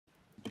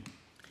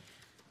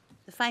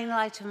final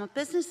item of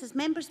business is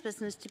members'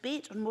 business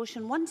debate on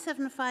motion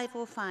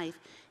 17505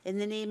 in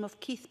the name of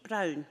Keith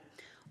Brown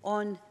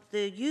on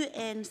the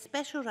UN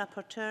Special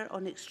Rapporteur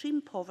on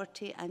Extreme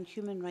Poverty and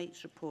Human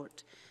Rights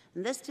Report.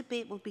 And this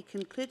debate will be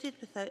concluded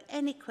without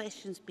any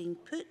questions being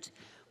put.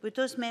 Would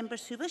those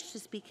members who wish to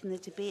speak in the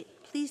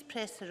debate please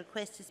press the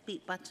request to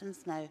speak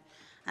buttons now.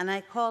 And I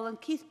call on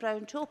Keith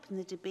Brown to open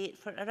the debate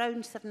for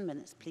around 7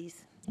 minutes,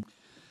 please.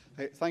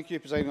 Thank you,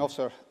 Presiding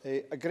Officer.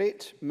 A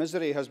great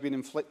misery has been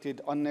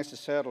inflicted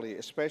unnecessarily,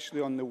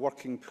 especially on the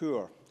working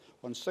poor,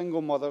 on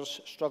single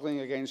mothers struggling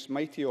against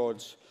mighty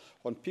odds,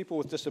 on people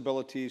with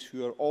disabilities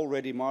who are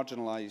already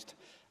marginalised,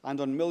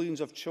 and on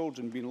millions of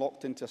children being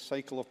locked into a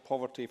cycle of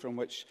poverty from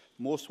which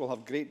most will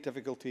have great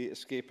difficulty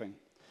escaping.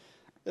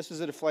 This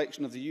is a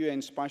reflection of the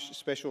UN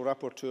Special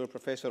Rapporteur,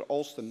 Professor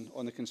Alston,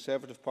 on the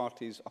Conservative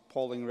Party's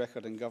appalling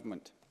record in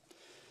government.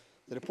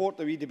 The report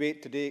that we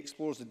debate today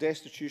explores the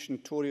destitution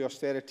Tory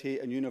austerity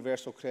and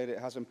universal credit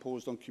has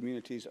imposed on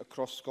communities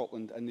across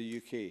Scotland and the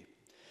UK.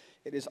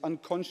 It is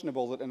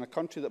unconscionable that in a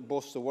country that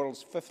boasts the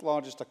world's 5th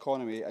largest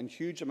economy and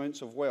huge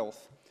amounts of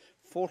wealth,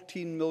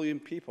 14 million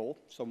people,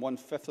 some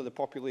 1/5 of the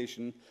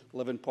population,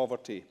 live in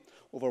poverty.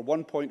 Over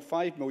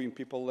 1.5 million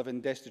people live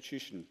in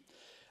destitution.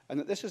 And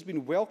that this has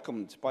been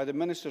welcomed by the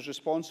ministers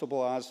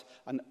responsible as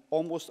an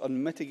almost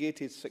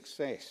unmitigated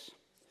success.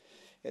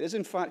 It is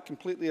in fact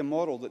completely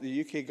immoral that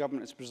the UK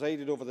government has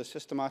presided over the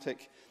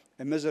systematic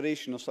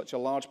immiseration of such a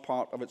large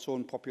part of its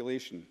own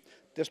population,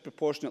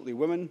 disproportionately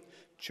women,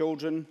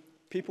 children,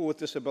 people with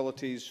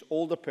disabilities,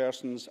 older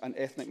persons and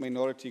ethnic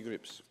minority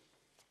groups.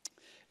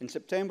 In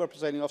September,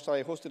 Presiding Officer,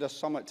 I hosted a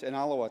summit in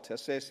Alloa to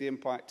assess the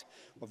impact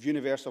of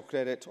universal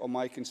credit on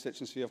my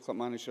constituency of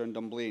Clackmannanshire and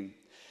Dunblane.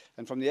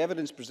 And from the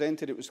evidence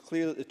presented, it was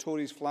clear that the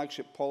Tories'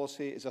 flagship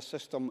policy is a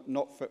system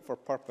not fit for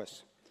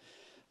purpose.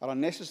 An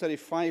unnecessary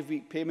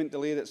 5-week payment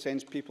delay that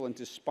sends people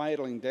into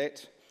spiralling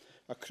debt,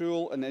 a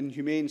cruel and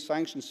inhumane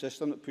sanction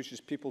system that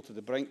pushes people to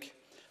the brink,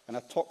 and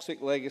a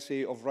toxic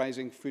legacy of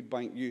rising food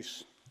bank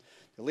use.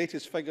 The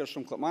latest figures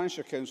from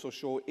Clackmannanshire Council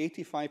show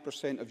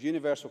 85% of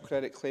universal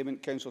credit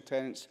claimant council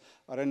tenants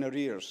are in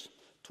arrears,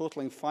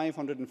 totalling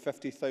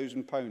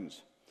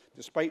 £550,000,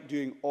 despite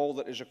doing all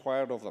that is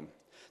required of them.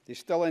 They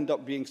still end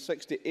up being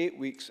 6 to 8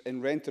 weeks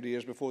in rent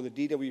arrears before the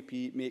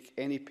DWP make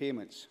any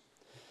payments.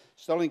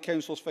 Stirling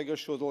Council's figures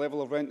show the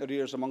level of rent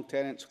arrears among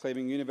tenants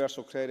claiming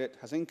universal credit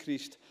has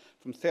increased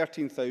from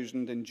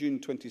 13,000 in June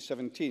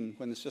 2017,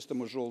 when the system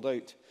was rolled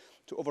out,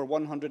 to over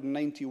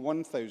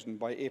 191,000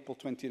 by April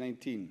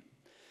 2019.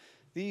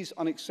 These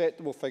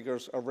unacceptable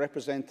figures are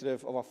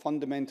representative of a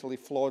fundamentally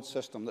flawed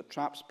system that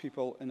traps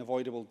people in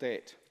avoidable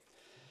debt.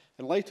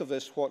 In light of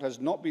this, what has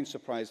not been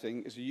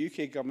surprising is the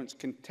UK Government's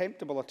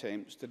contemptible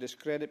attempts to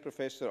discredit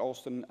Professor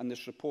Alston and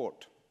this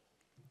report.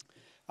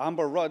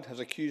 Amber Rudd has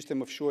accused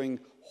him of showing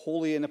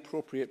wholly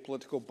inappropriate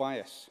political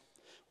bias,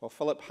 while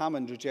Philip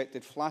Hammond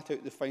rejected flat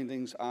out the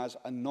findings as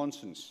a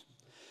nonsense.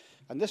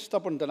 And this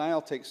stubborn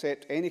denial to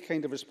accept any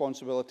kind of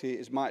responsibility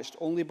is matched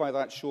only by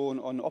that shown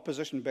on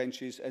opposition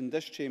benches in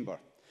this chamber.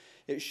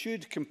 It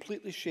should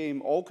completely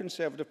shame all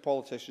Conservative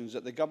politicians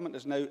that the Government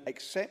has now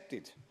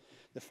accepted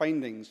the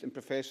findings in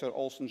Professor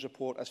Alston's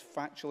report as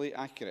factually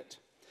accurate,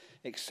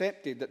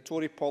 accepted that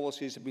Tory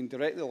policies have been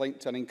directly linked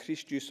to an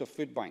increased use of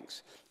food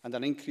banks and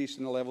an increase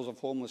in the levels of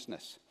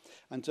homelessness,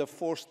 and to have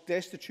forced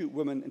destitute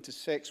women into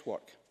sex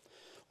work.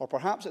 Or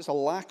perhaps it's a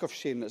lack of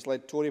shame that's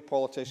led Tory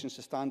politicians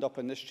to stand up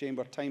in this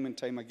chamber time and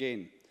time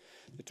again.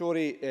 The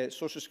Tory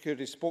Social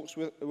Security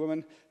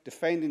spokeswoman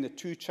defending the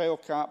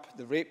 2-child cap,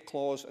 the rape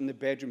clause and the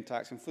bedroom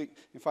tax. In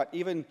fact,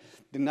 even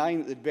denying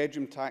that the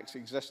bedroom tax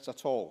exists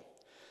at all.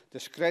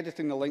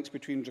 Discrediting the links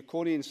between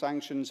draconian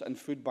sanctions and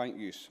food bank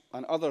use,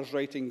 and others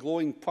writing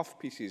glowing puff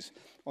pieces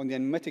on the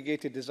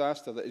unmitigated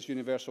disaster that is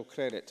universal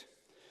credit.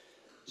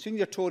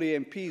 Senior Tory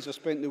MPs have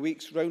spent the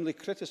weeks roundly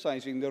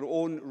criticising their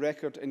own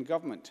record in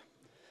government,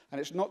 and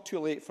it's not too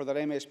late for their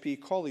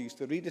MSP colleagues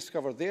to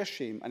rediscover their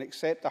shame and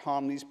accept the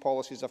harm these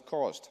policies have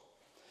caused.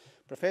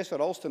 Professor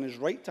Alston is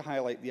right to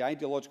highlight the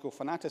ideological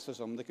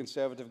fanaticism the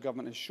Conservative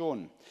government has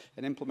shown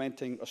in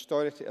implementing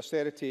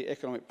austerity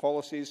economic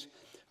policies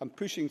and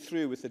pushing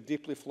through with the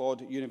deeply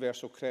flawed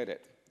universal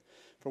credit.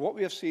 For what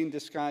we have seen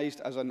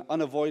disguised as an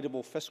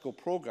unavoidable fiscal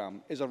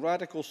programme is a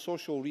radical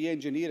social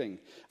re-engineering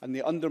and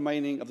the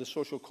undermining of the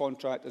social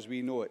contract as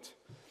we know it.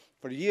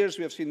 For years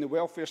we have seen the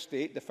welfare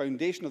state, the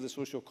foundation of the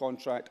social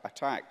contract,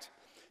 attacked,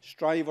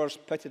 strivers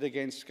pitted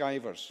against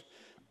skivers,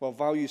 while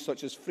values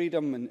such as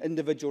freedom and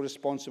individual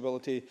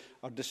responsibility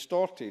are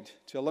distorted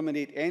to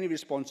eliminate any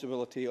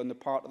responsibility on the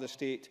part of the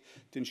state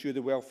to ensure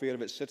the welfare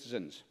of its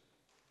citizens.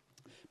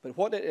 But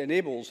what it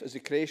enables is the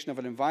creation of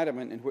an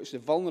environment in which the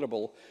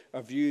vulnerable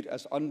are viewed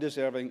as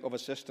undeserving of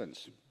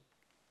assistance.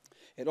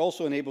 It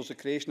also enables the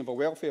creation of a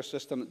welfare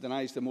system that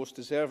denies the most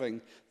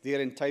deserving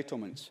their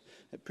entitlements.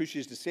 It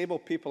pushes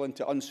disabled people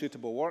into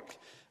unsuitable work,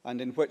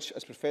 and in which,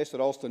 as Professor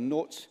Alston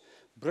notes,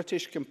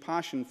 British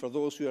compassion for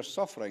those who are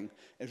suffering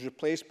is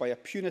replaced by a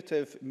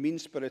punitive,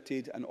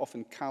 mean-spirited and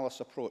often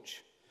callous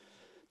approach.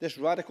 This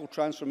radical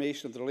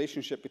transformation of the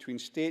relationship between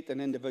state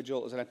and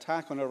individual is an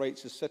attack on our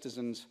rights as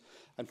citizens.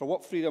 And for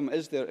what freedom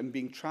is there in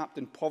being trapped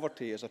in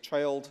poverty as a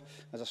child,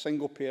 as a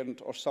single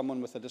parent, or someone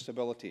with a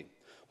disability?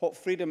 What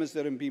freedom is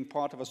there in being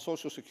part of a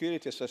social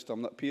security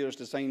system that appears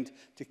designed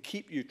to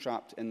keep you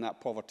trapped in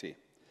that poverty?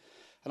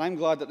 And I'm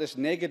glad that this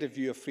negative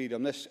view of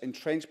freedom, this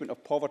entrenchment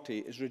of poverty,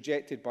 is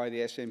rejected by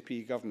the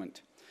SNP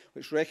government,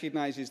 which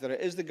recognises that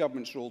it is the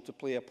government's role to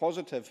play a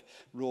positive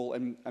role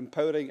in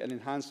empowering and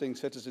enhancing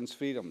citizens'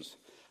 freedoms,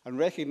 and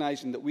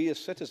recognising that we as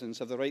citizens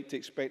have the right to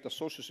expect a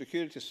social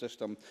security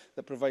system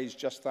that provides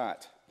just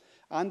that,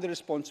 and the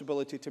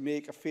responsibility to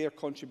make a fair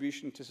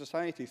contribution to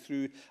society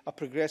through a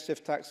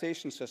progressive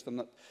taxation system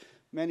that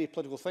many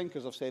political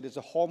thinkers have said is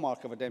a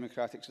hallmark of a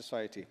democratic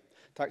society.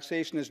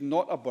 Taxation is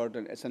not a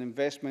burden, it's an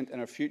investment in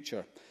our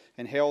future,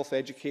 in health,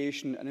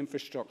 education and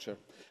infrastructure.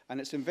 And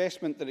it's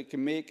investment that it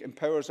can make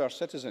empowers our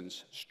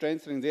citizens,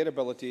 strengthening their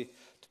ability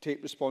to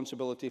take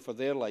responsibility for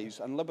their lives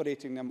and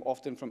liberating them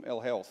often from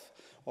ill health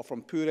or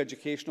from poor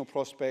educational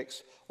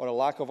prospects or a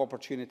lack of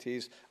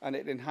opportunities, and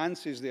it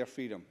enhances their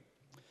freedom.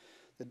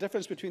 The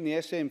difference between the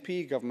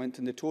SNP government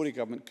and the Tory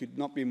government could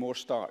not be more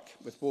stark,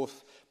 with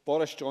both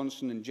Boris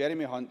Johnson and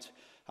Jeremy Hunt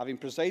having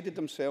presided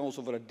themselves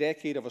over a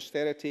decade of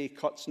austerity,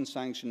 cuts and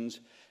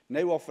sanctions,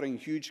 now offering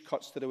huge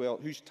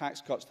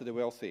tax cuts to the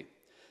wealthy.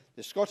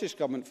 The Scottish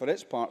Government, for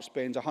its part,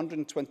 spends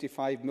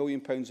 £125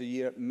 million a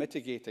year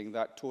mitigating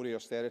that Tory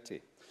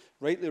austerity,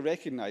 rightly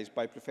recognised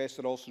by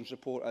Professor Olson's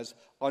report as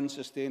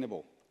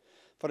unsustainable.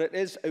 For it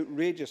is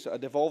outrageous that a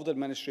devolved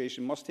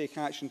administration must take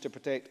action to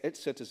protect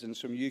its citizens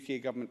from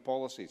UK government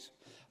policies,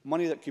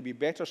 money that could be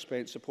better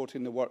spent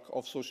supporting the work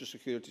of Social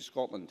Security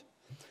Scotland,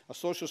 a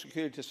social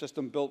security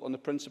system built on the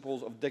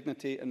principles of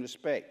dignity and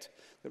respect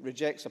that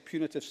rejects a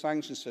punitive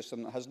sanctions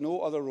system that has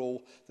no other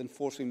role than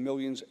forcing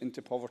millions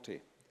into poverty.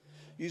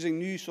 Using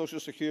new social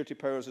security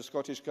powers, the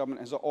Scottish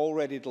Government has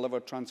already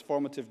delivered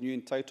transformative new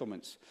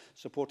entitlements,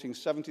 supporting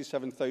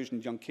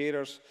 77,000 young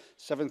carers,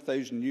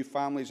 7,000 new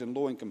families in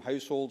low-income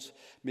households,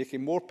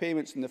 making more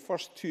payments in the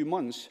first 2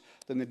 months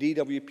than the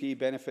DWP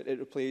benefit it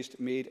replaced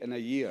made in a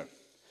year.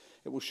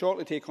 It will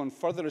shortly take on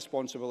further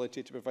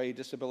responsibility to provide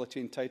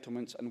disability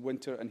entitlements and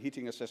winter and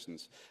heating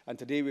assistance. And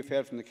today we've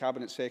heard from the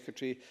Cabinet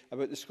Secretary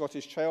about the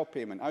Scottish Child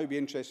Payment. I would be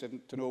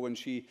interested to know when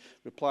she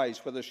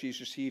replies whether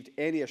she's received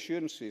any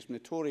assurances from the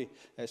Tory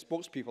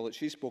spokespeople that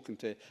she's spoken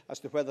to as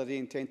to whether they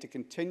intend to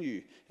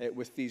continue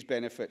with these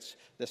benefits,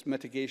 this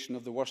mitigation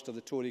of the worst of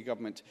the Tory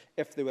government,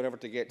 if they were ever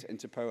to get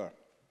into power.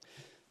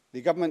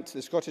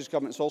 The Scottish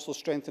Government has also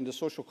strengthened the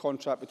social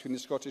contract between the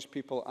Scottish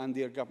people and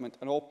their government,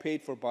 and all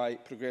paid for by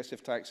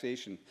progressive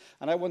taxation.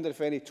 And I wonder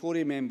if any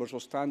Tory members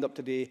will stand up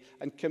today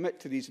and commit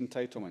to these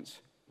entitlements.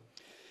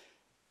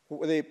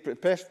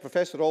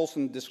 Professor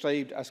Olson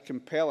described as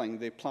compelling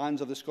the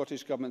plans of the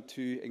Scottish Government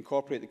to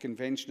incorporate the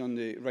Convention on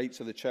the Rights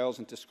of the Child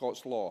into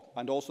Scots law,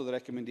 and also the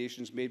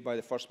recommendations made by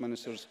the First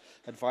Minister's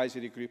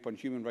Advisory Group on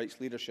Human Rights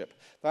Leadership.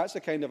 That's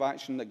the kind of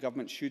action that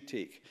government should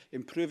take,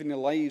 improving the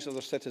lives of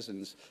their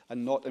citizens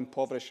and not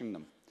impoverishing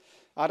them.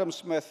 Adam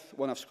Smith,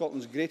 one of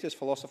Scotland's greatest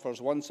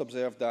philosophers, once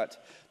observed that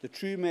the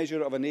true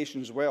measure of a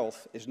nation's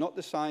wealth is not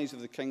the size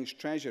of the King's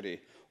treasury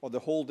or the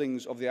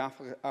holdings of the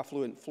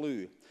affluent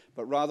few,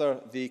 but rather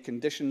the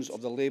conditions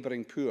of the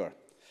labouring poor.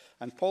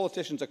 And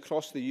politicians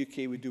across the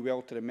UK would do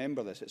well to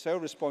remember this. It's our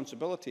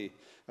responsibility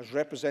as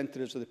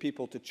representatives of the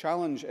people to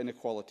challenge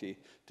inequality,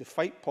 to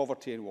fight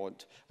poverty and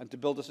want, and to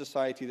build a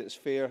society that is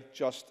fair,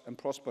 just and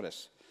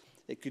prosperous.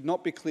 It could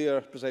not be clearer,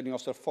 Presiding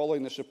Officer,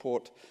 following this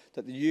report,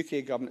 that the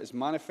UK Government is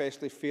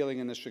manifestly failing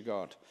in this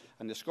regard,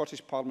 and the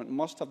Scottish Parliament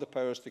must have the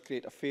powers to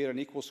create a fair and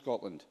equal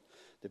Scotland.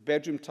 The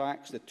bedroom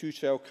tax, the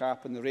two-child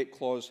cap and the rape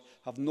clause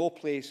have no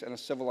place in a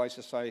civilised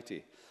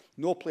society,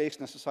 no place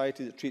in a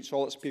society that treats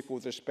all its people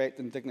with respect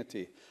and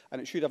dignity,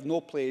 and it should have no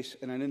place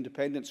in an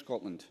independent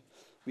Scotland.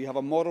 We have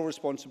a moral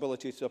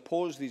responsibility to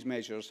oppose these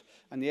measures,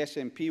 and the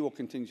SNP will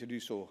continue to do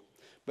so.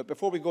 But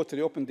before we go to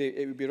the open debate,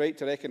 it would be right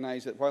to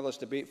recognise that while this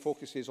debate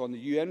focuses on the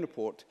UN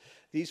report,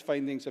 these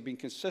findings have been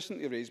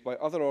consistently raised by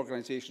other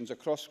organisations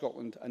across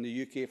Scotland and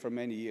the UK for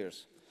many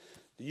years.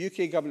 The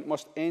UK Government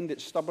must end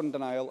its stubborn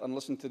denial and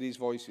listen to these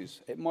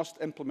voices. It must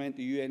implement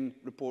the UN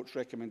report's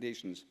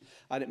recommendations,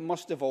 and it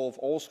must devolve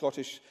all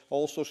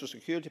social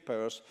security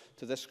powers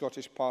to this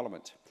Scottish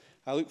Parliament.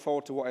 I look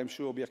forward to what I am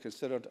sure will be a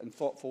considered and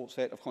thoughtful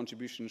set of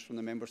contributions from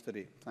the members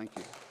today. Thank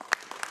you.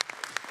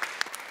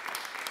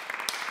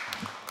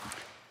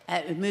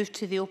 We move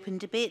to the open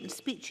debate and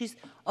speeches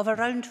of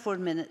around 4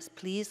 minutes,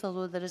 please,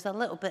 although there is a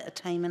little bit of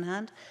time in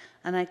hand.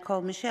 And I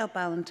call Michelle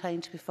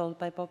Ballantyne to be followed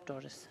by Bob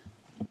Doris.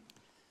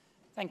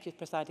 Thank you,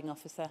 Presiding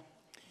Officer.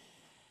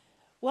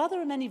 While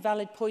there are many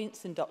valid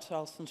points in Dr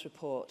Olson's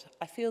report,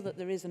 I feel that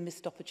there is a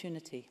missed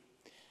opportunity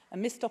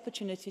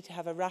to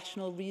have a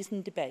rational,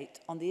 reasoned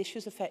debate on the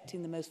issues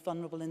affecting the most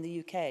vulnerable in the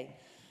UK,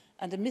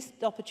 and a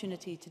missed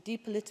opportunity to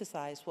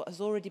depoliticise what has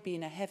already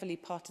been a heavily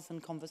partisan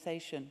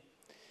conversation.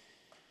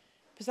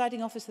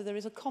 Presiding Officer, there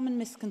is a common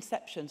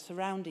misconception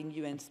surrounding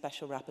UN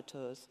Special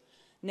Rapporteurs,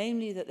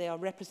 namely that they are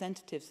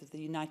representatives of the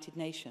United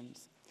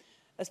Nations.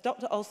 As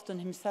Dr. Alston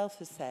himself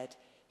has said,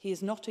 he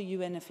is not a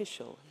UN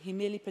official. He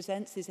merely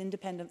presents his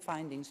independent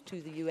findings to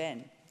the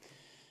UN.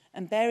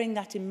 And bearing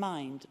that in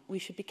mind, we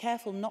should be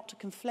careful not to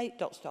conflate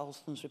Dr.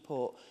 Alston's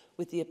report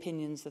with the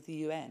opinions of the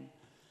UN.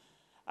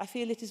 I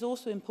feel it is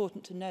also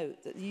important to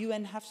note that the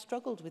UN have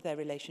struggled with their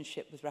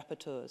relationship with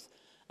rapporteurs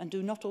and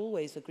do not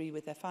always agree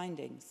with their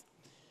findings.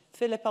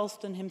 Philip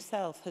Alston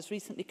himself has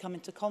recently come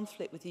into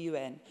conflict with the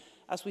UN,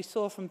 as we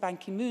saw from Ban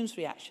Ki-moon's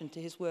reaction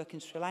to his work in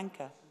Sri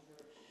Lanka.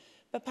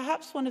 But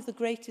perhaps one of the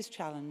greatest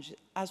challenges,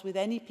 as with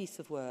any piece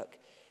of work,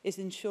 is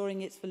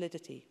ensuring its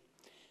validity.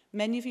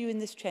 Many of you in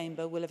this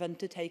chamber will have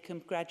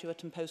undertaken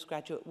graduate and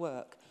postgraduate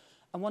work,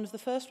 and one of the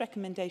first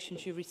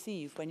recommendations you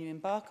receive when you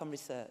embark on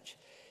research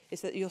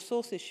is that your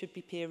sources should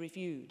be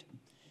peer-reviewed.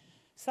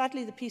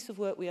 Sadly, the piece of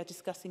work we are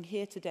discussing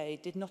here today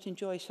did not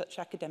enjoy such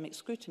academic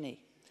scrutiny.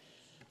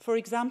 For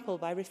example,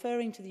 by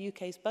referring to the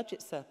UK's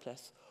budget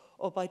surplus,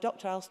 or by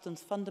Dr.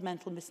 Alston's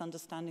fundamental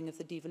misunderstanding of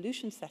the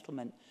devolution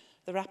settlement,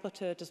 the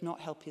rapporteur does not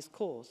help his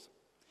cause.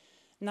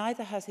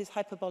 Neither has his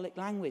hyperbolic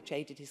language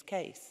aided his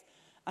case,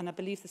 and I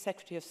believe the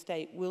Secretary of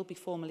State will be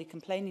formally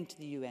complaining to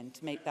the UN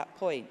to make that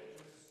point.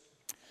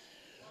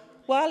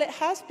 While it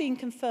has been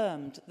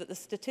confirmed that the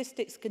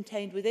statistics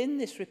contained within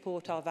this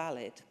report are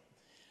valid,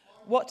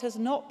 what has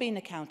not been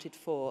accounted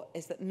for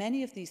is that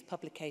many of these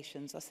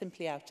publications are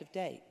simply out of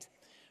date,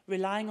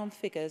 relying on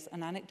figures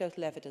and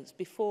anecdotal evidence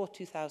before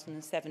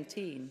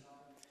 2017.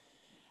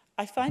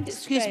 I find it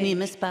strange... Excuse me,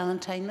 Miss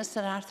Ballantyne.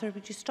 Mr. Arthur,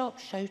 would you stop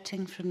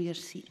shouting from your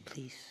seat,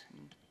 please?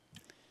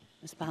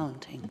 Miss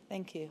Ballantyne.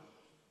 Thank you.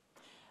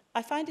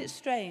 I find it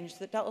strange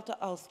that Dr.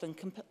 Alston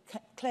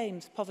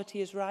claims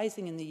poverty is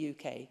rising in the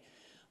UK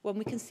when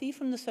we can see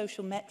from the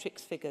social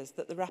metrics figures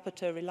that the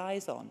rapporteur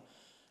relies on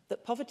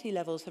that poverty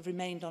levels have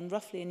remained on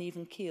roughly an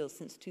even keel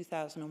since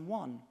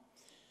 2001.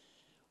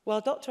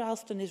 While Dr.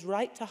 Alston is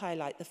right to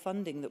highlight the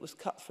funding that was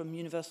cut from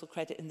universal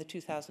credit in the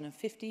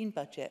 2015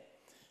 budget,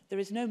 there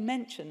is no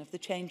mention of the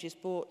changes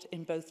brought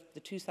in both the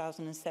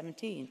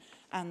 2017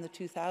 and the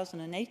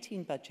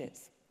 2018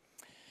 budgets.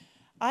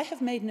 I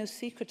have made no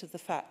secret of the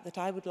fact that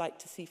I would like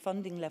to see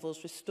funding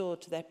levels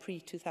restored to their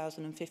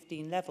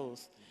pre-2015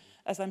 levels.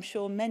 As I'm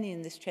sure many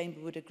in this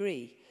chamber would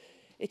agree,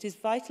 it is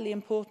vitally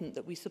important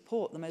that we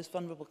support the most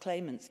vulnerable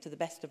claimants to the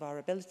best of our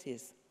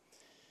abilities.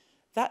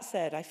 That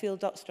said, I feel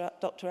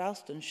Dr.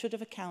 Alston should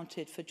have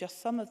accounted for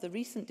just some of the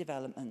recent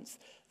developments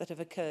that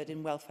have occurred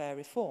in welfare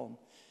reform,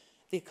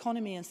 the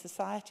economy and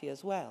society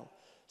as well,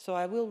 so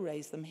I will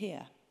raise them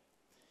here.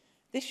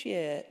 This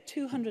year,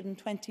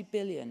 220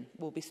 billion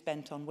will be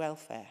spent on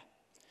welfare,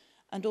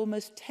 and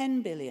almost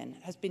 10 billion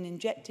has been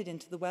injected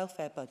into the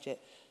welfare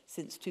budget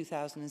since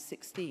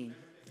 2016.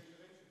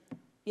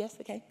 Yes,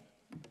 okay.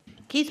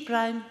 Keith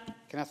Brown.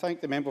 Can I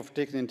thank the member for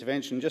taking the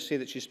intervention? Just say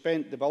that she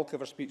spent the bulk of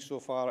her speech so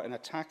far in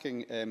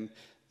attacking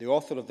the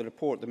author of the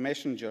report, the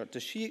messenger.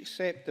 Does she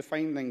accept the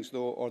findings,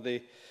 though, or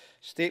the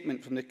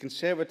statement from the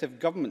Conservative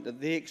government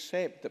that they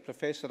accept that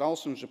Professor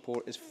Alston's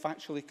report is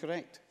factually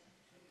correct?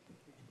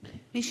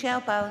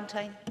 Michelle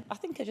Ballantyne. I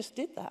think I just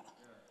did that.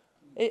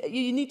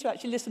 You need to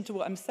actually listen to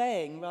what I'm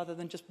saying rather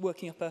than just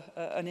working up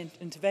an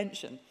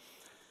intervention.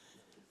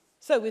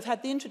 So we've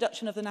had the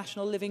introduction of the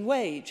national living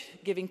wage,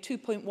 giving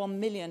 2.1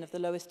 million of the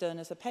lowest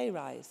earners a pay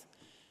rise.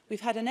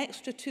 We've had an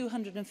extra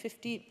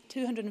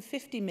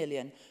 250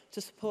 million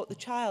to support the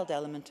child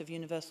element of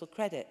universal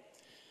credit.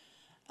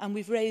 And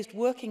we've raised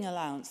working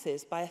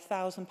allowances by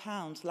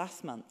 £1,000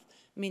 last month,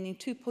 meaning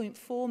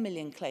 2.4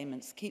 million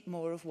claimants keep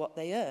more of what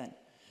they earn.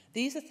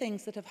 These are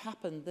things that have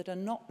happened that are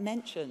not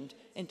mentioned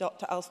in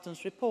Dr.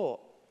 Alston's report.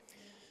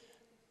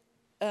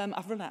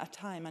 I've run out of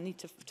time. I need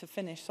to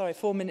finish. Sorry,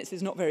 4 minutes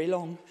is not very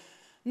long.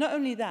 Not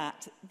only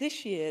that,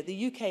 this year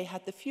the UK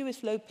had the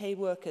fewest low-pay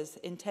workers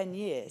in 10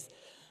 years,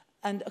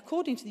 and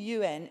according to the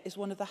UN is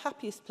one of the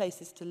happiest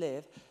places to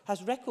live,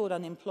 has record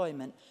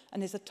unemployment,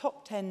 and is a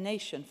top 10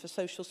 nation for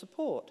social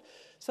support.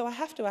 So I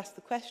have to ask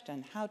the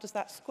question, how does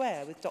that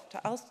square with Dr.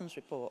 Alston's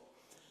report?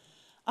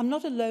 I'm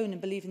not alone in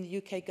believing the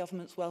UK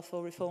government's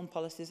welfare reform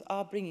policies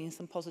are bringing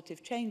some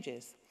positive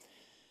changes.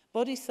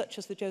 Bodies such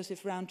as the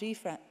Joseph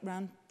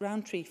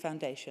Rowntree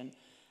Foundation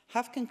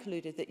have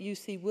concluded that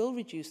UC will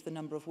reduce the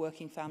number of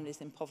working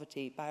families in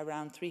poverty by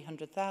around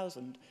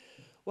 300,000,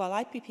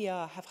 while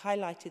IPPR have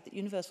highlighted that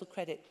universal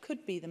credit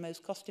could be the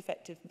most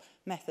cost-effective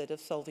method of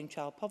solving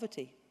child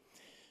poverty.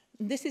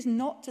 This is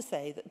not to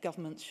say that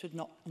governments should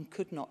not and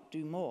could not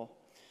do more.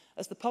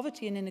 As the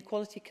Poverty and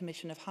Inequality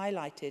Commission have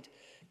highlighted,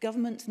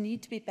 governments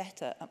need to be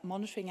better at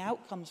monitoring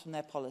outcomes from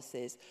their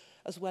policies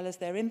as well as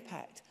their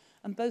impact,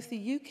 and both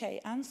the UK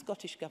and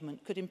Scottish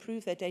Government could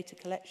improve their data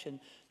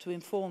collection to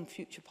inform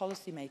future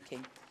policy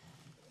making.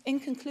 In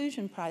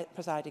conclusion,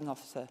 Presiding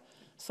Officer,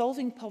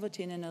 solving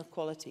poverty and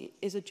inequality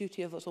is a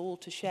duty of us all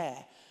to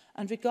share,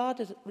 and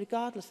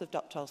regardless of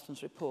Dr.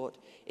 Alston's report,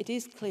 it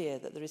is clear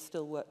that there is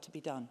still work to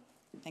be done.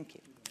 Thank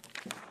you.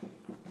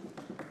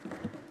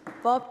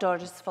 Bob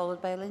Doris,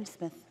 followed by Lynn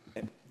Smith.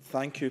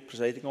 Thank you,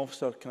 Presiding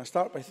Officer. Can I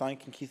start by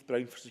thanking Keith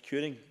Brown for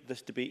securing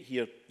this debate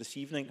here this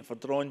evening and for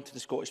drawing to the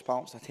Scottish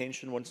Parliament's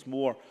attention once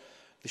more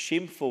the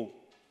shameful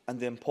and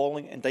the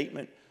appalling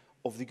indictment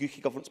of the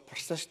UK government's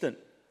persistent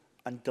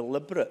and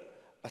deliberate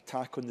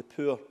attack on the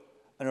poor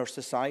in our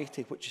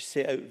society, which is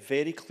set out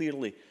very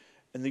clearly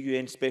in the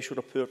UN Special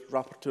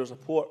Rapporteur's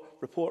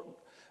report.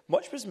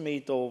 Much was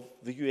made of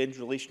the UN's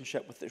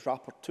relationship with its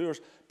rapporteurs,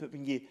 but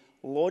when you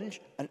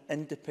launch an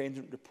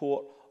independent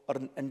report or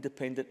an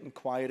independent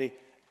inquiry,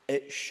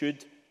 it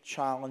should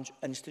challenge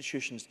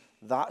institutions.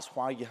 That's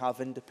why you have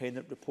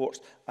independent reports,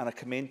 and I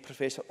commend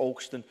Professor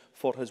Alston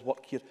for his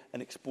work here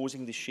in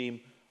exposing the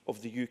shame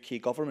of the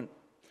UK government.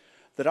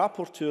 The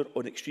Rapporteur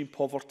on Extreme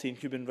Poverty and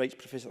Human Rights,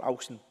 Professor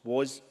Alston,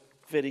 was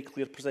very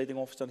clear, presiding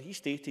officer. He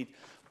stated,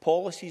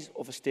 policies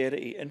of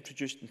austerity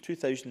introduced in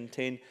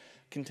 2010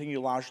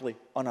 continue largely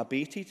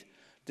unabated,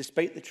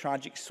 despite the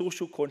tragic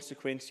social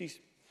consequences.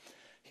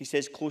 He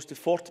says close to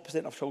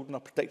 40% of children are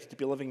predicted to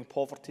be living in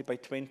poverty by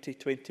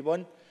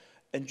 2021.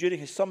 And during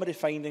his summary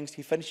findings,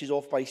 he finishes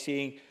off by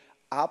saying,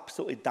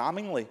 absolutely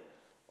damningly,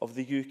 of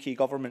the UK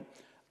government,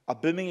 a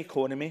booming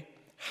economy,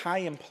 high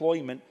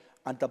employment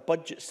and a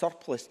budget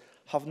surplus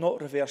have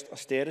not reversed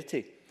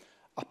austerity.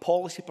 A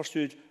policy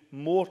pursued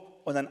more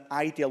on an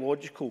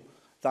ideological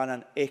than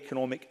an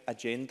economic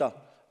agenda,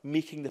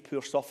 making the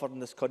poor suffer in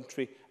this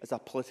country as a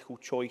political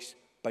choice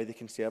by the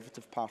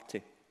Conservative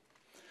Party.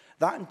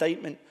 That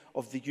indictment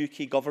of the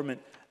UK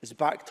government is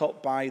backed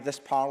up by this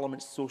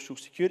Parliament's Social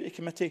Security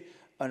Committee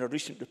and a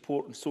recent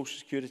report on social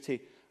security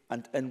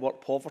and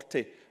in-work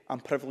poverty. I'm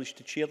privileged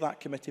to chair that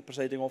committee,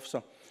 presiding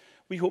officer.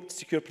 We hope to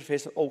secure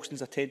Professor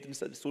Alston's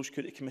attendance at the Social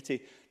Security Committee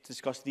to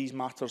discuss these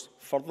matters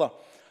further.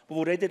 We've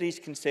already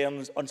raised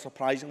concerns,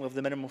 unsurprisingly, of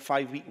the minimum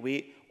 5-week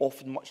wait,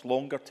 often much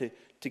longer,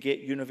 to get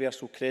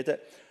universal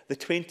credit. The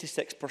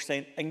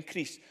 26%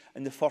 increase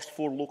in the first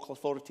 4 local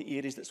authority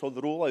areas that saw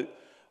the rollout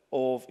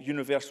of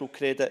universal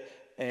credit,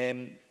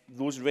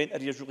 those rent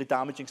arrears really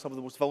damaging some of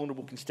the most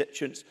vulnerable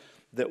constituents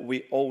that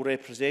we all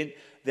represent.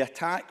 The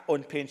attack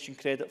on pension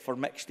credit for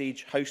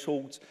mixed-age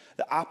households,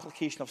 the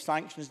application of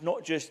sanctions,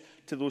 not just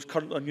to those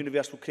currently on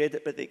universal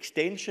credit, but the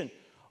extension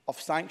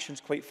of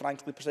sanctions, quite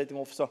frankly, presiding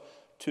officer,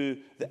 to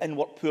the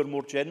in-work poor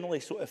more generally.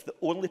 So if the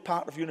only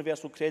part of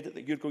universal credit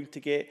that you're going to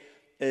get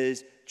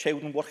is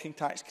child and working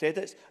tax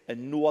credits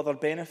and no other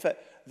benefit,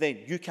 then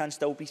you can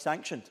still be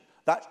sanctioned.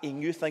 That's a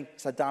new thing,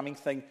 it's a damning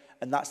thing,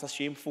 and that's a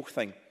shameful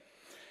thing.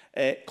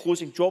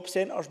 Closing job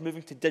centres,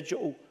 moving to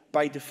digital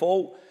by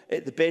default,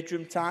 the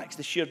bedroom tax,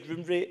 the shared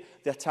room rate,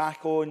 the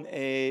attack on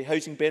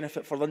housing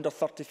benefit for under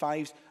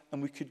 35s,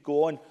 and we could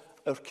go on.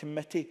 Our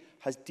committee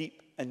has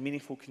deep and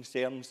meaningful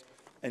concerns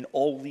in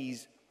all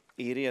these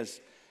areas.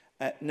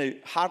 Now,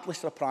 hardly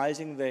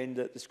surprising then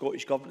that the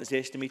Scottish Government has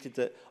estimated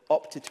that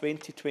up to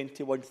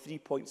 2021,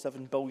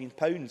 £3.7 billion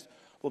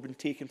will have been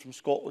taken from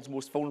Scotland's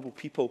most vulnerable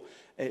people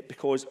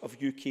because of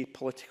UK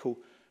political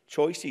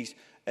choices.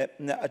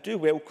 Now, I do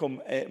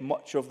welcome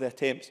much of the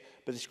attempts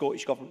by the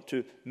Scottish Government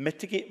to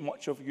mitigate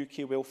much of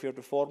UK welfare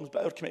reforms,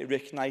 but our committee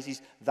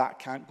recognises that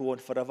can't go on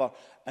forever,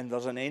 and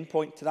there's an end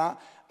point to that.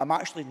 I'm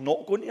actually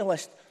not going to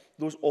list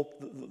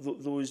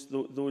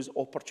those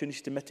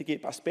opportunities to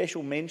mitigate, but a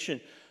special mention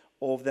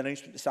of the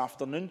announcement this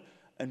afternoon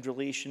in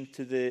relation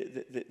to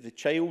the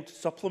child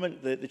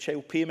supplement, the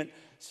child payment.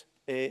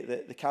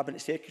 The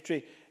Cabinet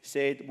Secretary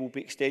said will be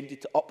extended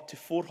to up to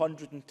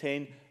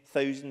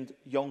 410,000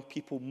 young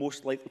people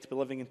most likely to be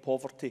living in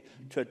poverty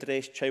to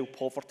address child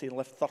poverty and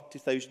lift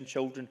 30,000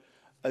 children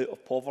out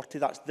of poverty.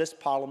 That's this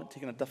Parliament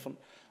taking a different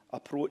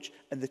approach.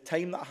 In the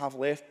time that I have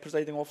left,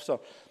 presiding officer,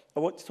 I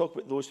want to talk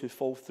about those who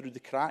fall through the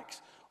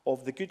cracks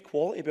of the good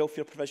quality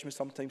welfare provision we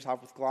sometimes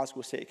have with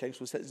Glasgow City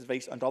Council, Citizens'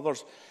 Advice and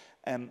others.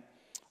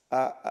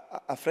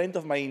 A friend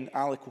of mine,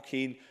 Alec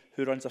O'Kane,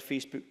 who runs a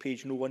Facebook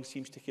page, No One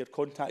Seems to Care,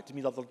 contacted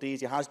me the other day,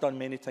 as he has done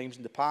many times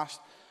in the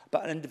past,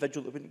 but an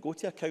individual that wouldn't go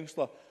to a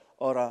counsellor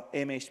or a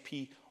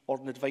MSP or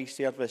an advice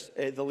service.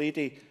 The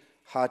lady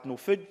had no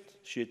food,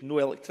 she had no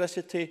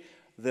electricity,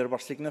 there were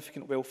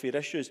significant welfare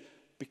issues.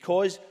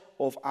 Because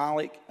of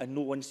Alec and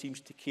No One Seems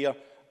to Care,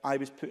 I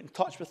was put in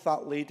touch with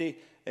that lady.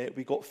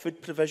 We got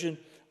food provision,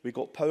 we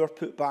got power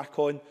put back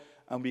on,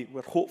 and we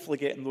were hopefully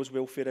getting those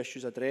welfare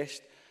issues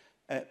addressed.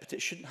 But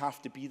it shouldn't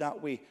have to be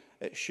that way.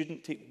 It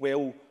shouldn't take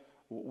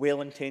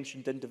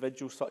well-intentioned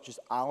individuals such as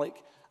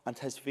Alec and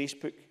his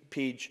Facebook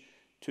page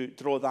to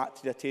draw that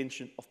to the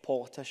attention of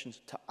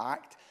politicians to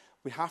act.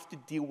 We have to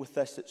deal with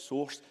this at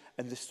source,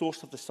 and the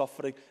source of the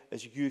suffering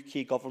is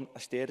UK government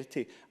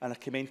austerity. And I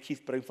commend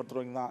Keith Brown for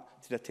drawing that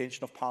to the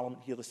attention of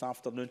Parliament here this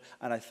afternoon.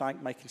 And I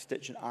thank my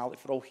constituent Alec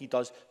for all he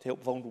does to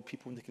help vulnerable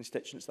people in the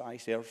constituents that I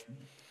serve.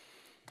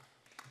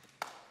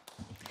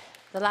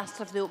 The last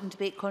of the open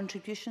debate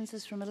contributions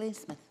is from Elaine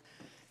Smith.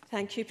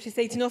 Thank you,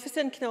 Presiding Officer,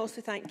 and can I also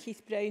thank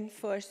Keith Brown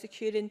for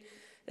securing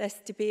this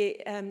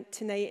debate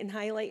tonight and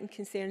highlighting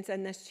concerns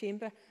in this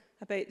chamber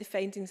about the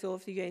findings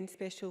of the UN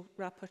Special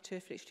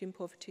Rapporteur for Extreme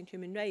Poverty and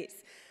Human Rights.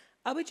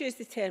 I would use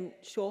the term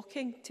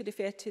shocking to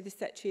refer to the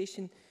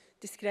situation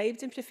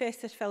described in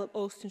Professor Philip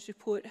Alston's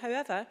report.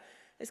 However,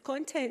 its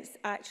contents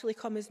actually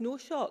come as no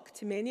shock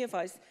to many of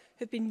us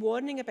who have been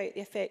warning about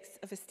the effects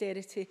of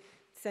austerity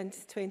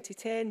since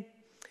 2010.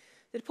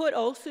 The report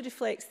also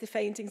reflects the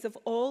findings of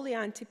all the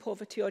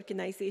anti-poverty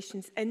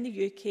organisations in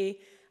the UK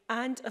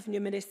and of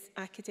numerous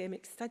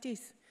academic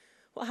studies.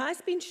 What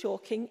has been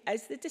shocking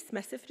is the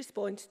dismissive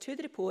response to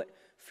the report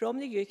from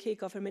the UK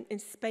Government in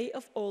spite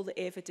of all the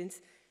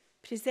evidence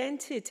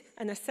presented,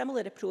 and a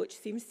similar approach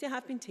seems to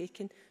have been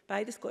taken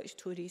by the Scottish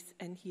Tories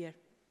in here.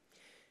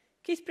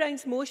 Keith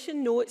Brown's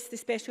motion notes the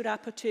Special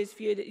Rapporteur's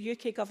view that the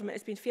UK Government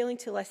has been failing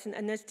to listen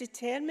and is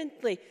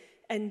determinedly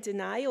in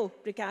denial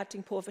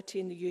regarding poverty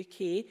in the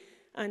UK,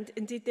 and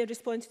indeed their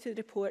response to the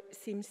report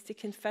seems to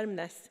confirm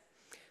this.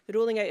 The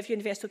rolling out of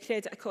universal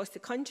credit across the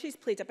country has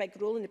played a big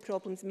role in the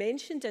problems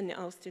mentioned in the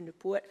Alston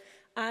report,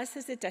 as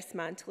has the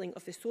dismantling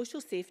of the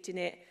social safety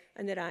net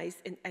and the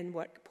rise in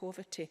in-work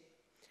poverty.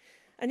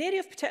 An area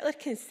of particular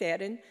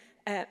concern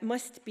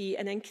must be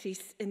an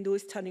increase in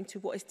those turning to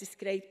what is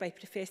described by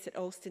Professor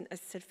Alston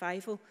as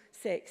survival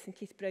sex, and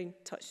Keith Brown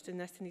touched on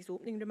this in his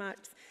opening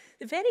remarks.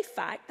 The very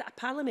fact that a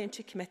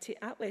parliamentary committee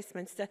at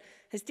Westminster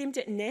has deemed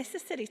it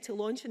necessary to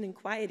launch an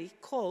inquiry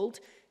called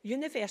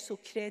Universal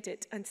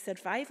Credit and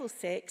Survival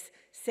Sex,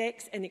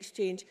 Sex in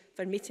Exchange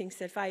for Meeting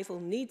Survival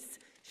Needs,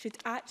 should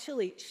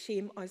actually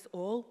shame us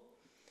all.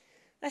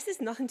 This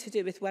has nothing to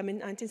do with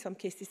women, and in some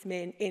cases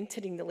men,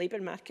 entering the labour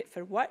market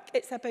for work.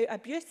 It's about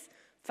abuse,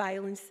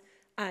 violence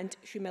and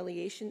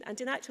humiliation. And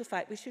in actual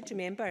fact, we should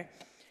remember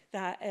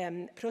that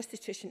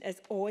prostitution is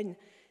on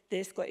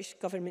the Scottish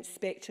Government's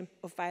spectrum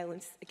of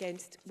violence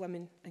against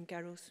women and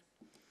girls.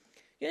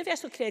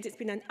 Universal credit has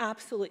been an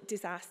absolute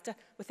disaster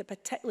with a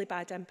particularly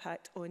bad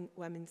impact on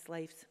women's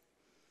lives.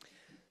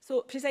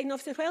 So, Presiding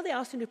Officer, while the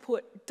Alston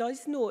report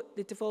does note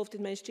the devolved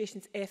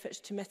administration's efforts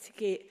to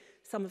mitigate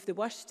some of the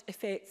worst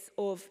effects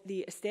of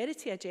the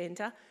austerity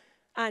agenda,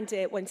 and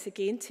once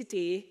again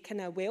today,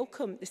 can I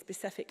welcome the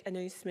specific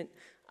announcement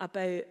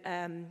about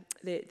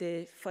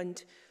the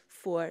fund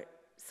for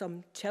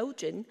some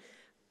children,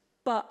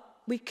 but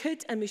we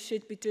could and we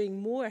should be doing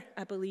more,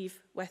 I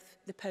believe, with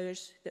the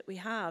powers that we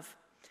have.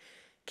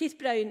 Keith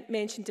Brown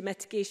mentioned the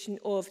mitigation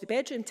of the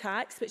bedroom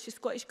tax, which the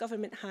Scottish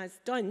Government has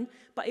done,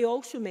 but he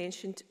also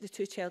mentioned the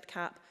two-child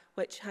cap,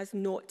 which has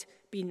not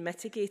been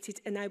mitigated,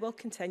 and I will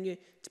continue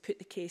to put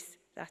the case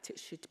that it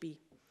should be.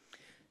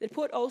 The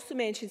report also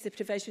mentions the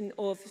provision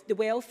of the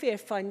welfare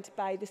fund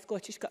by the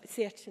Scottish Government.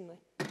 Certainly.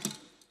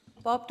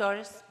 Bob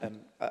Doris.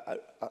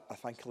 I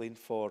thank Elaine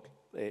for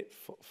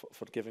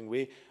giving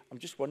way. I'm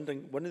just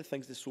wondering, one of the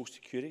things the Social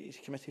Security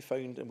Committee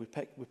found, and we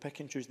pick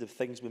and choose the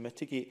things we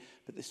mitigate,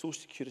 but the Social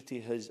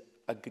Security has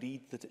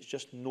agreed that it's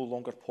just no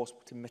longer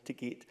possible to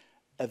mitigate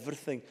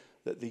everything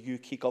that the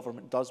UK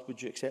Government does.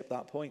 Would you accept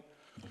that point?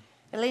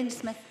 Elaine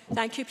Smith.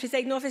 Thank you,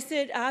 Presiding Officer.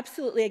 I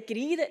absolutely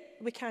agree that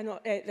we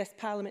cannot, this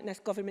Parliament and this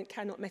Government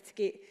cannot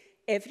mitigate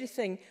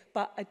everything,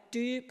 but I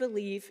do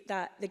believe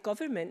that the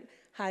Government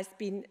has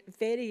been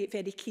very,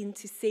 very keen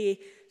to say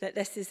that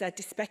this is a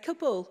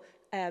despicable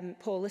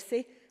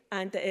policy,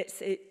 and that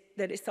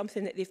it's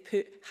something that they've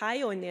put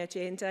high on the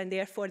agenda, and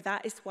therefore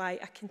that is why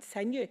I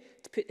continue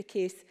to put the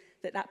case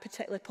that that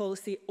particular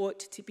policy ought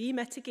to be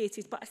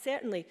mitigated. But I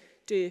certainly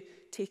do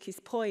take his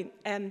point.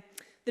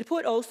 The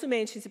report also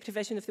mentions the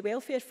provision of the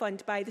welfare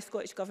fund by the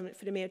Scottish Government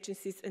for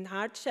emergencies and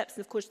hardships,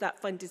 and of course that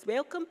fund is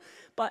welcome,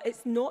 but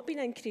it's not been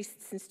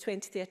increased since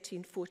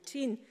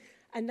 2013-14.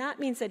 And that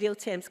means a real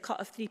terms cut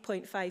of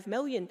 £3.5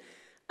 million.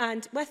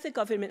 And with the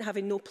Government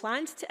having no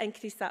plans to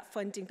increase that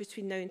funding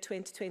between now and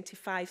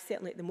 2025,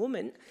 certainly at the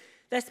moment,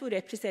 this will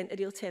represent a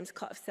real terms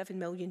cut of £7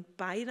 million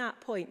by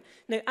that point.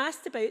 Now,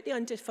 asked about the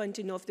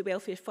underfunding of the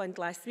welfare fund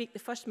last week, the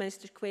First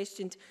Minister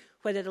questioned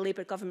whether the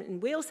Labour Government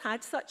in Wales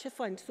had such a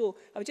fund. So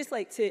I would just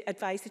like to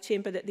advise the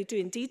Chamber that they do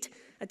indeed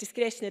a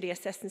discretionary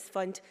assistance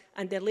fund,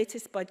 and their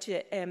latest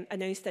budget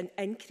announced an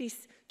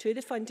increase to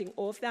the funding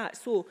of that.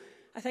 So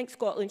I think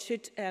Scotland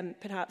should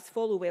perhaps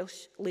follow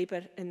Welsh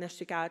Labour in this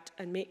regard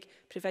and make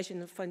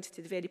provision of funds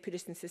to the very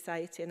poorest in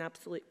society an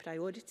absolute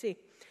priority.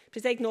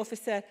 Presiding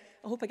Officer,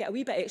 I hope I get a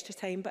wee bit extra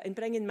time, but in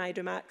bringing my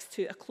remarks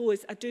to a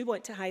close, I do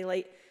want to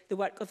highlight the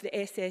work of the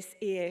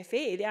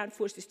SSAFA, the Armed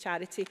Forces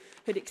charity,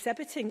 who are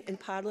exhibiting in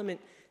Parliament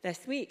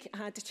this week. I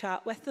had a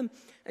chat with them,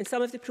 and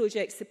some of the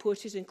projects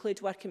supported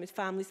include working with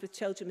families with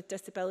children with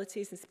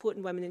disabilities and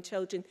supporting women and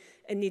children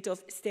in need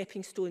of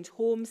stepping stones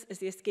homes as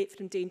they escape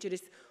from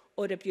dangerous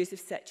or abusive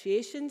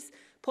situations.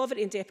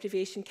 Poverty and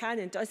deprivation can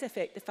and does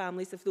affect the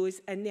families of those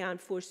in the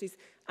armed forces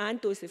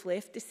and those who've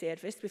left the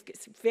service. We've got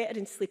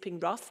veterans sleeping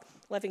rough,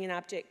 living in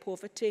abject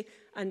poverty,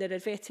 and there are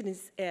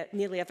veterans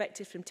nearly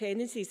evicted from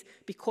tenancies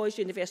because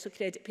universal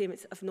credit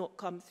payments have not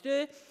come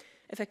through.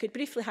 If I could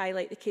briefly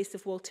highlight the case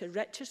of Walter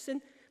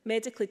Richardson,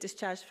 medically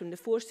discharged from the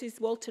forces.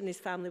 Walter and his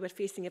family were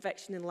facing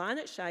eviction in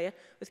Lanarkshire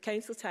with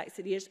council tax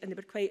arrears, and they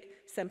were quite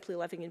simply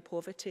living in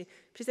poverty.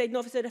 Presiding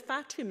Officer, there are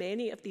far too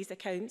many of these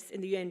accounts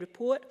in the UN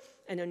report,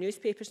 in our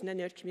newspapers and in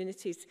our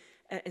communities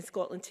in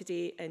Scotland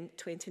today in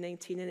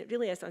 2019, and it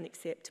really is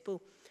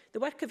unacceptable. The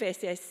work of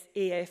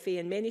SSAFA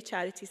and many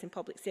charities and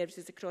public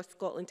services across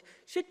Scotland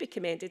should be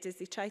commended as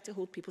they try to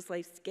hold people's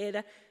lives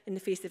together in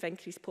the face of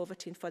increased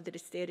poverty and further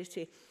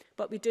austerity.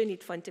 But we do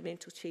need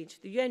fundamental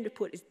change. The UN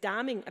report is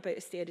damning about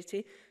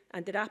austerity,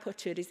 and the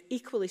rapporteur is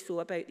equally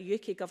so about the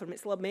UK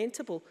government's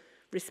lamentable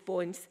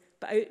response,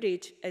 but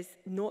outrage is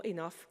not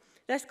enough.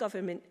 This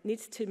government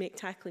needs to make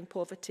tackling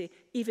poverty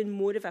even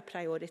more of a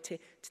priority,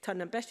 to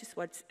turn ambitious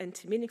words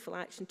into meaningful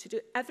action, to do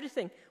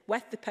everything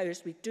with the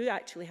powers we do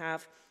actually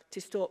have to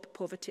stop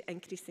poverty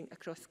increasing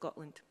across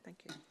Scotland.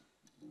 Thank you.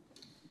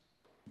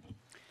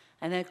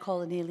 I now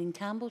call on Aileen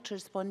Campbell to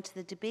respond to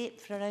the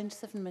debate for around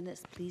 7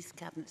 minutes. Please,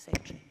 Cabinet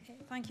Secretary.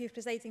 Thank you,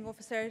 Presiding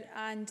Officer.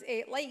 And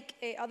like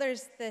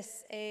others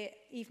this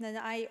evening,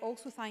 I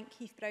also thank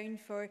Keith Brown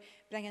for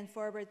bringing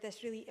forward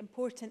this really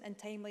important and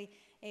timely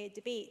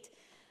debate.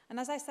 And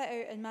as I set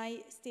out in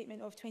my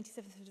statement of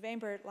 27th of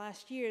November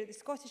last year, the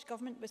Scottish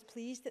Government was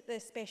pleased that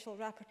the Special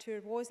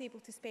Rapporteur was able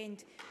to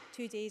spend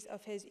 2 days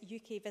of his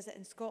UK visit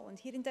in Scotland,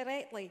 hearing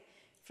directly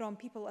from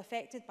people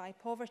affected by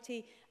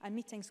poverty and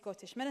meeting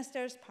Scottish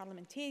ministers,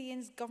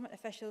 parliamentarians, government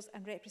officials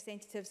and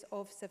representatives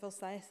of civil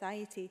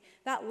society.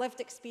 That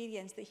lived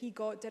experience that he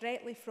got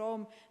directly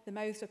from the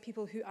mouths of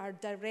people who are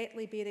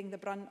directly bearing the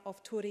brunt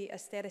of Tory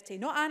austerity.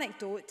 Not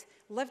anecdote,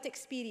 lived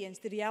experience,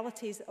 the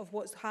realities of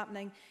what's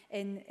happening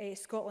in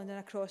Scotland and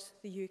across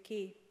the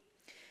UK.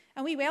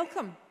 And we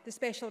welcome the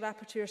Special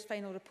Rapporteur's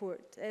final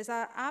report. It is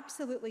an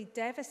absolutely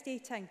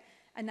devastating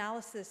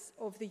analysis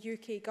of the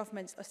UK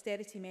government's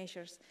austerity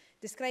measures,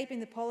 describing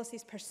the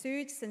policies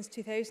pursued since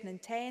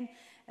 2010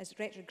 as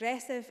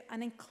retrogressive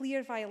and in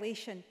clear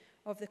violation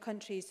of the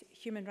country's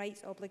human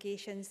rights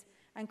obligations,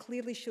 and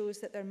clearly shows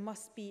that there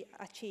must be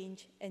a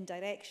change in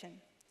direction.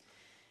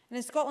 And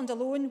in Scotland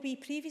alone, we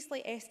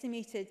previously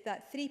estimated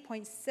that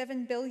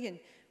 £3.7 billion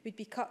would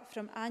be cut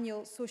from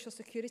annual social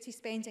security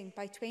spending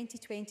by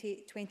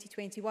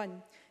 2020-2021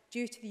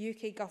 due to the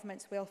UK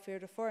government's welfare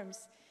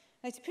reforms.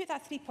 Now, to put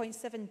that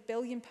 £3.7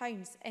 billion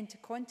into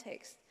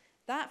context,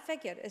 that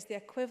figure is the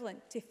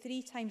equivalent to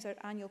 3 times our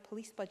annual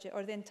police budget,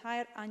 or the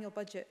entire annual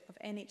budget of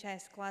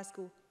NHS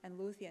Glasgow and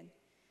Lothian.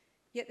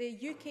 Yet the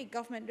UK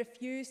government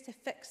refused to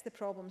fix the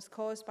problems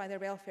caused by their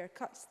welfare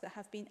cuts that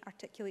have been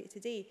articulated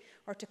today,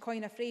 or to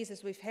coin a phrase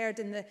as we've heard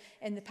in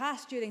the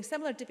past during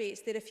similar debates,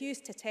 they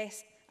refused to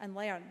test and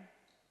learn.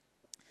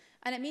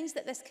 And it means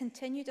that this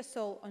continued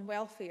assault on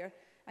welfare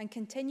and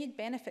continued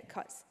benefit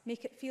cuts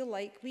make it feel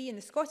like we in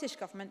the Scottish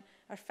Government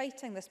are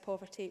fighting this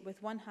poverty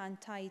with one hand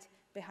tied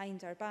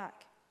behind our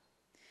back.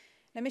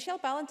 Now, Michelle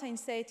Ballantyne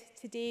said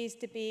today's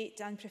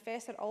debate and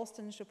Professor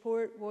Alston's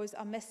report was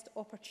a missed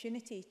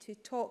opportunity to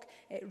talk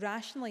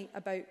rationally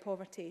about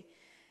poverty.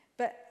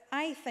 But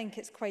I think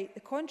it's quite the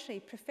contrary.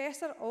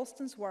 Professor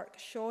Alston's work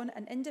shone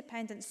an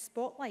independent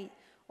spotlight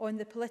on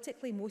the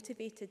politically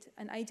motivated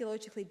and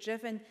ideologically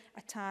driven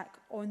attack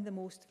on the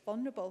most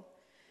vulnerable.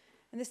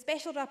 And the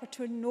Special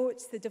Rapporteur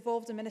notes the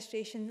devolved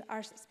administration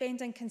are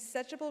spending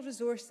considerable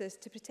resources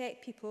to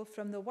protect people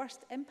from the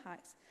worst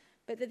impacts,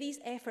 but that these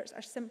efforts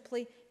are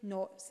simply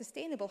not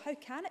sustainable. How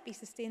can it be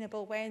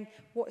sustainable when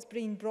what's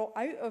being brought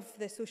out of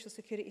the social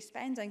security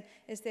spending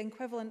is the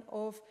equivalent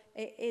of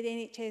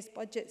NHS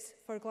budgets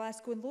for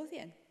Glasgow and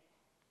Lothian?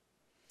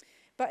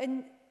 But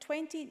in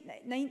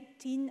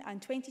 2019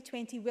 and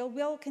 2020, we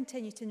will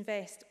continue to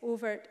invest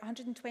over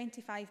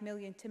 £125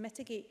 million to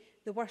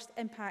mitigate the worst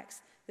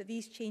impacts that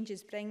these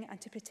changes bring and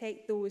to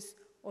protect those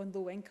on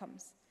low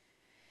incomes.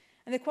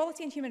 And the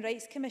Equality and Human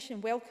Rights Commission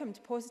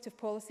welcomed positive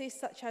policies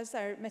such as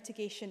our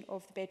mitigation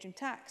of the bedroom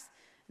tax.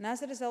 And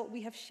as a result,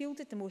 we have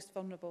shielded the most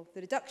vulnerable.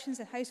 The reductions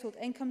in household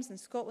incomes in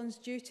Scotland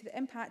due to the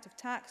impact of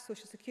tax,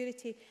 social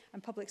security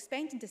and public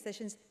spending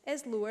decisions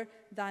is lower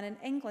than in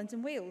England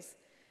and Wales.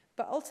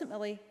 But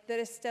ultimately, there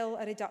is still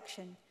a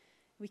reduction.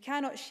 We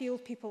cannot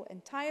shield people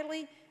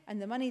entirely,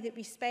 and the money that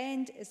we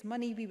spend is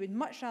money we would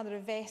much rather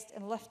invest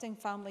in lifting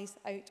families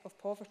out of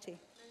poverty.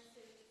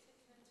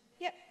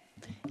 Yep.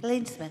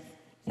 Elaine Smith.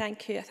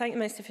 Thank you. I thank the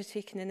Minister for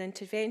taking an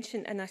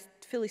intervention, and I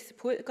fully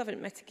support the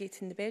Government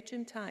mitigating the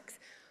bedroom tax.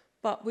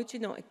 But would you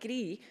not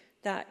agree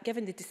that,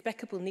 given the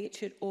despicable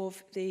nature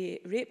of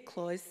the rape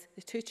clause,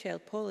 the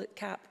two-child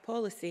cap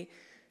policy,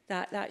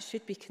 that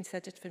should be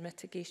considered for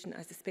mitigation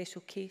as a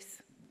special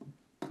case?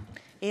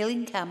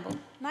 Aileen Campbell.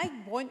 And I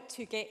want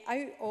to get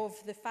out of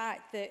the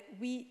fact that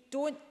we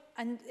don't,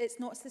 and it's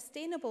not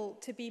sustainable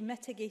to be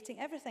mitigating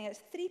everything.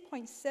 It's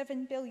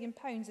 £3.7 billion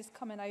is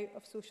coming out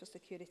of social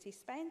security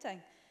spending.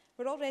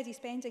 We're already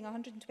spending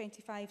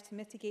 125 to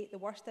mitigate the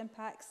worst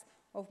impacts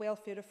of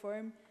welfare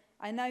reform.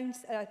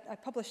 I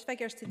published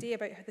figures today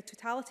about the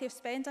totality of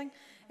spending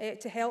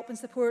to help and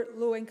support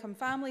low-income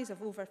families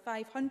of over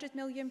 £500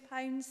 million.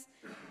 And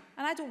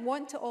I don't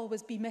want to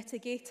always be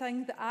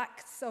mitigating the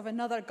acts of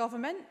another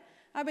government.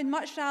 I would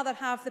much rather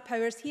have the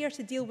powers here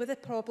to deal with the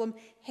problem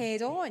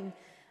head on.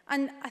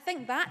 And I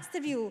think that's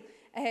the real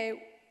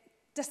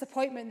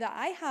disappointment that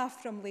I have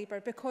from Labour,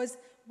 because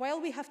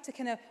while we have to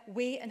kind of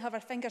wait and have our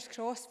fingers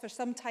crossed for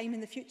some time in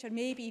the future,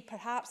 maybe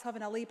perhaps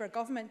having a Labour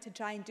government to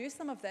try and do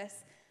some of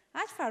this,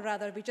 I'd far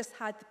rather we just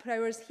had the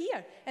powers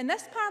here in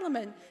this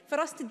Parliament for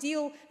us to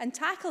deal and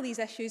tackle these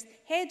issues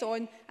head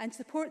on and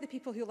support the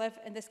people who live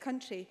in this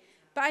country.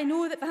 But I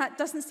know that that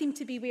doesn't seem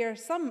to be where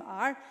some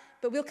are,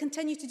 but we'll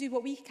continue to do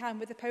what we can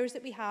with the powers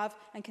that we have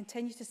and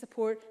continue to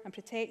support and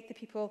protect the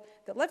people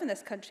that live in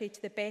this country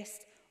to the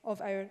best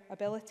of our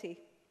ability.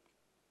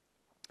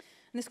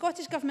 And the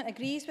Scottish Government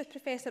agrees with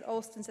Professor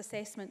Alston's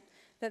assessment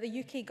that the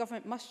UK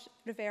Government must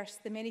reverse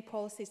the many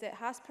policies that it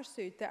has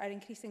pursued that are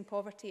increasing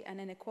poverty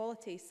and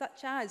inequality,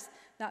 such as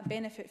that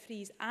benefit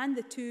freeze and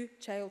the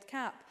two-child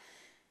cap.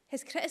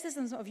 His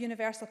criticisms of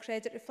universal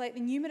credit reflect the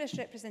numerous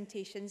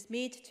representations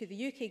made to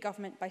the UK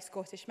Government by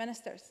Scottish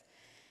ministers.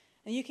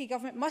 The UK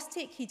Government must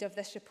take heed of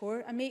this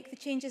report and make the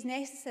changes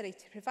necessary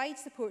to provide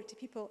support to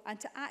people and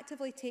to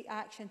actively take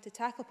action to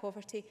tackle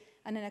poverty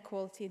and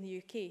inequality in the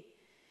UK.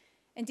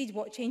 Indeed,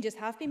 what changes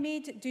have been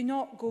made do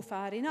not go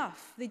far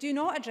enough. They do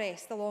not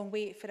address the long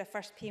wait for a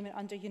first payment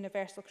under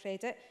universal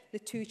credit, the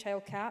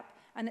two-child cap,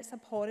 and its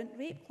abhorrent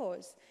rape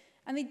clause.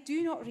 And they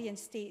do not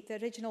reinstate the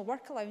original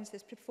work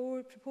allowances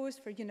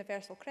proposed for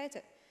universal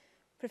credit.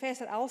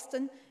 Professor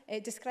Alston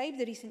described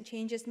the recent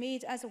changes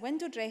made as a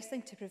window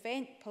dressing to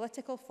prevent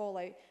political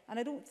fallout, and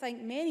I don't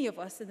think many of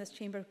us in this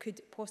chamber could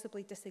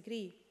possibly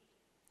disagree.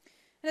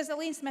 And as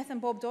Elaine Smith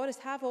and Bob Doris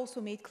have also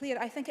made clear,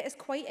 I think it is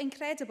quite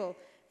incredible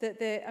that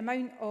the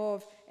amount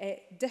of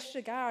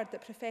disregard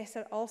that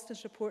Professor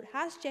Alston's report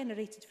has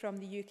generated from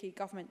the UK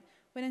Government,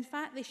 when in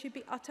fact they should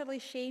be utterly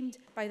shamed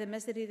by the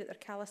misery that their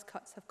callous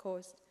cuts have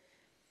caused.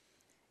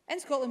 In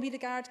Scotland, we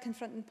regard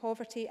confronting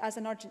poverty as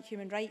an urgent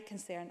human right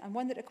concern and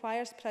one that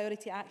requires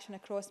priority action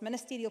across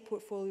ministerial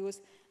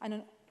portfolios and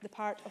on the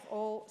part of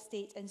all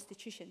state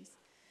institutions.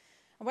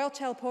 And while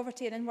child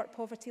poverty and in-work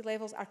poverty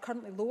levels are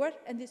currently lower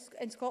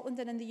in Scotland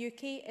than in the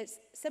UK, it's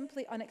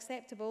simply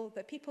unacceptable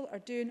that people are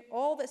doing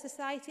all that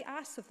society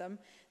asks of them.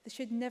 They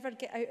should never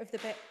get out of the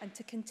bit and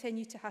to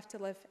continue to have to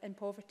live in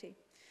poverty.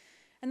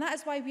 And that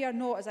is why we are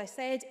not, as I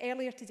said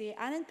earlier today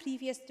and in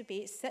previous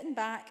debates, sitting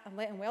back and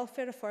letting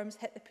welfare reforms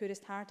hit the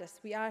poorest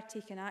hardest. We are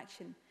taking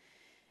action.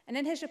 And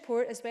in his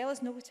report, as well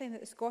as noting that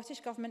the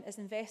Scottish Government is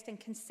investing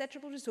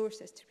considerable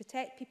resources to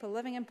protect people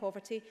living in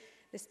poverty,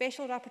 the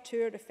Special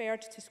Rapporteur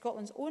referred to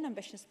Scotland's own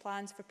ambitious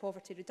plans for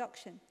poverty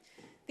reduction.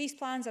 These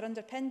plans are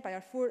underpinned by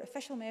our 4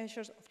 official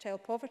measures of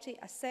child poverty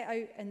as set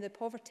out in the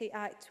Poverty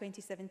Act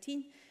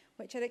 2017,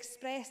 which are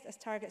expressed as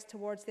targets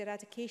towards the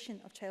eradication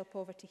of child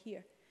poverty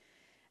here.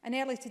 And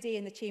earlier today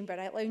in the Chamber,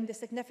 I outlined the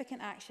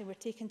significant action we're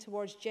taking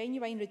towards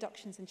genuine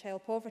reductions in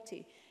child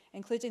poverty,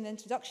 including the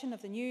introduction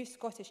of the new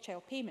Scottish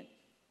Child Payment.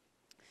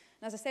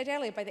 And as I said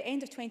earlier, by the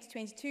end of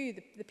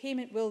 2022, the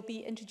payment will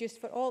be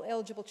introduced for all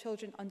eligible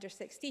children under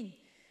 16.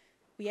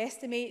 We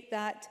estimate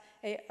that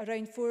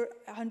around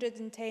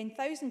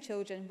 410,000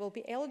 children will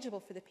be eligible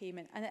for the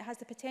payment, and it has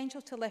the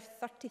potential to lift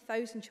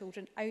 30,000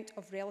 children out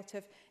of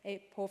relative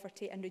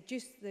poverty and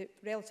reduce the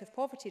relative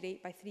poverty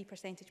rate by 3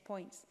 percentage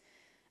points.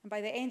 And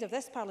by the end of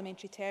this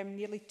parliamentary term,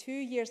 nearly 2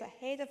 years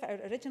ahead of our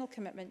original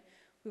commitment,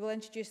 we will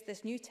introduce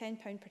this new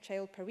 £10 per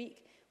child per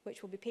week,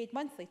 which will be paid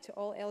monthly to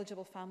all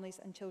eligible families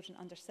and children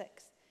under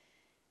 6.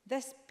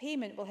 This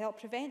payment will help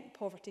prevent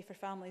poverty for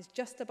families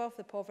just above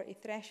the poverty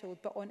threshold,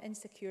 but on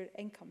insecure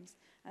incomes.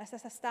 And this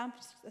is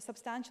a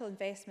substantial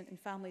investment in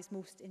families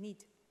most in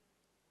need.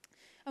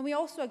 And we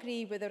also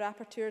agree with the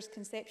Rapporteur's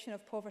conception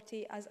of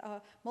poverty as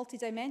a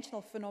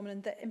multidimensional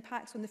phenomenon that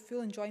impacts on the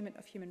full enjoyment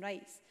of human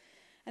rights.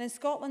 And in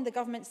Scotland, the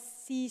Government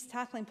sees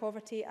tackling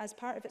poverty as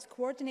part of its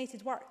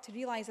coordinated work to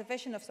realise a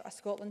vision of a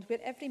Scotland where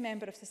every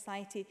member of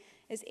society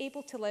is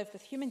able to live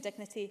with human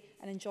dignity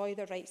and enjoy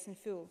their rights in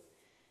full.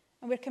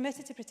 And we're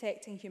committed to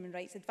protecting human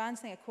rights,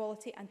 advancing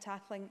equality and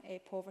tackling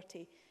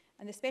poverty.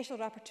 And the Special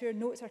Rapporteur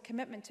notes our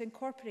commitment to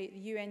incorporate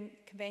the UN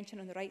Convention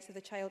on the Rights of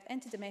the Child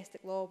into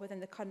domestic law within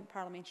the current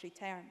parliamentary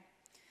term.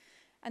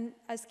 And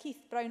as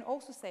Keith Brown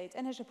also said,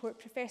 in his report,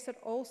 Professor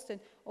Alston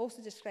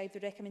also described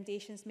the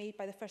recommendations made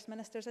by the First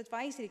Minister's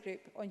Advisory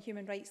Group on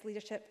Human Rights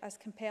Leadership as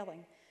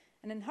compelling.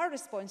 And in her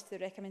response to the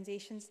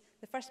recommendations,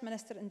 the First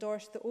Minister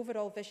endorsed the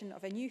overall vision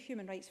of a new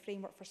human rights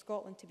framework for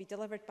Scotland to be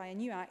delivered by a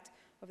new Act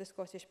of the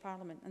Scottish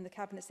Parliament. And the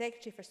Cabinet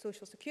Secretary for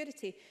Social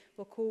Security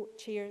will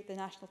co-chair the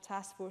National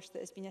Task Force that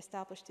has been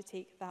established to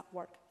take that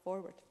work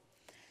forward.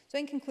 So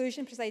in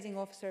conclusion, Presiding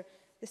Officer,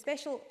 the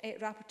Special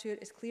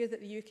Rapporteur is clear that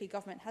the UK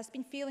Government has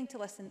been failing to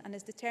listen and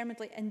is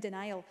determinedly in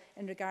denial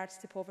in regards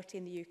to poverty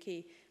in the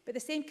UK. But the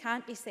same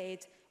can't be said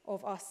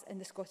of us in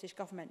the Scottish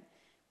Government.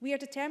 We are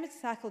determined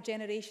to tackle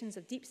generations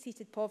of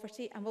deep-seated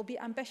poverty and will be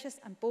ambitious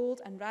and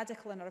bold and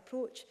radical in our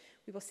approach.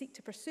 We will seek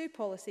to pursue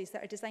policies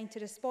that are designed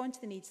to respond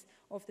to the needs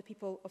of the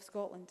people of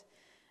Scotland.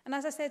 And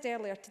as I said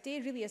earlier,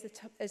 today really is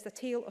the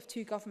tale of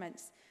 2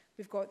 governments.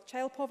 We've got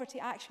Child Poverty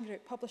Action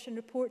Group publishing a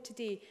report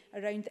today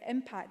around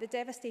the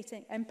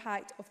devastating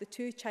impact of the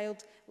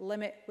 2-child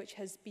limit, which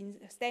has been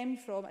stemmed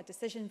from a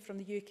decision from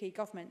the UK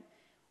Government.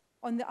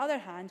 On the other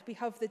hand, we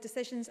have the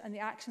decisions and the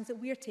actions that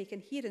we are taking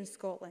here in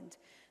Scotland.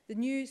 The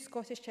new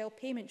Scottish Child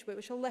Payment,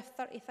 which will lift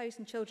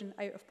 30,000 children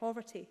out of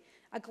poverty.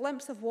 A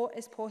glimpse of what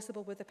is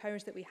possible with the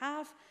powers that we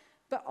have,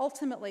 But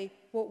ultimately,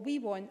 what we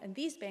want in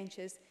these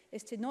benches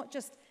is to not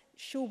just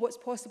show what's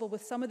possible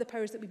with some of the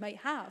powers that we might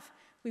have.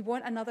 We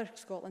want another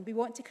Scotland. We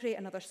want to create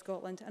another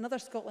Scotland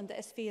that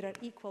is fairer,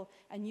 equal,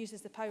 and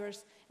uses the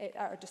powers at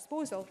our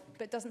disposal,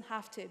 but doesn't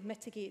have to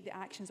mitigate the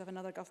actions of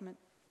another government.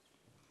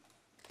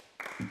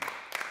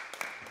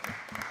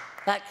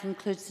 That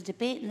concludes the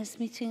debate, and this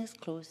meeting is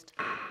closed.